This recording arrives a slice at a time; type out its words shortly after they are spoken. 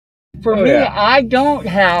For me, I don't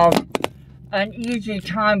have an easy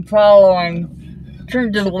time following.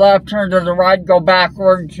 Turn to the left, turn to the right, go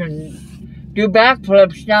backwards, and do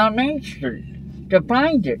backflips down Main Street to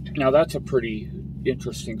find it. Now that's a pretty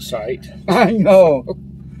interesting sight. I know.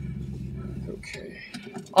 Okay.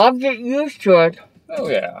 I'll get used to it. Oh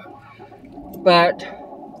yeah. But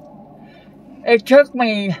it took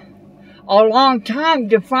me a long time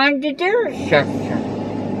to find the dairy section.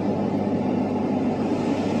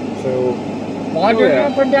 So wandering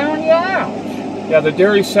up and down the aisles. Yeah, the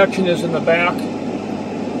dairy section is in the back,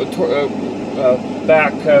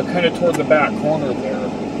 kind of toward the back corner there.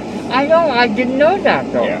 I know, I didn't know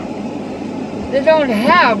that though. Yeah. They don't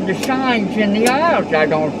have the signs in the aisles, I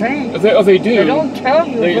don't think. They do. They don't tell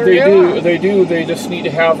you where they do. are. They do. They just need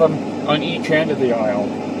to have them on each end of the aisle.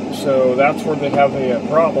 So that's where they have a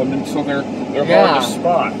problem, and so they're hard to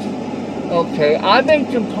spot. Okay, I've been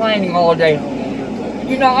complaining all day.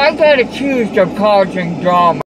 You know, I got accused of causing drama.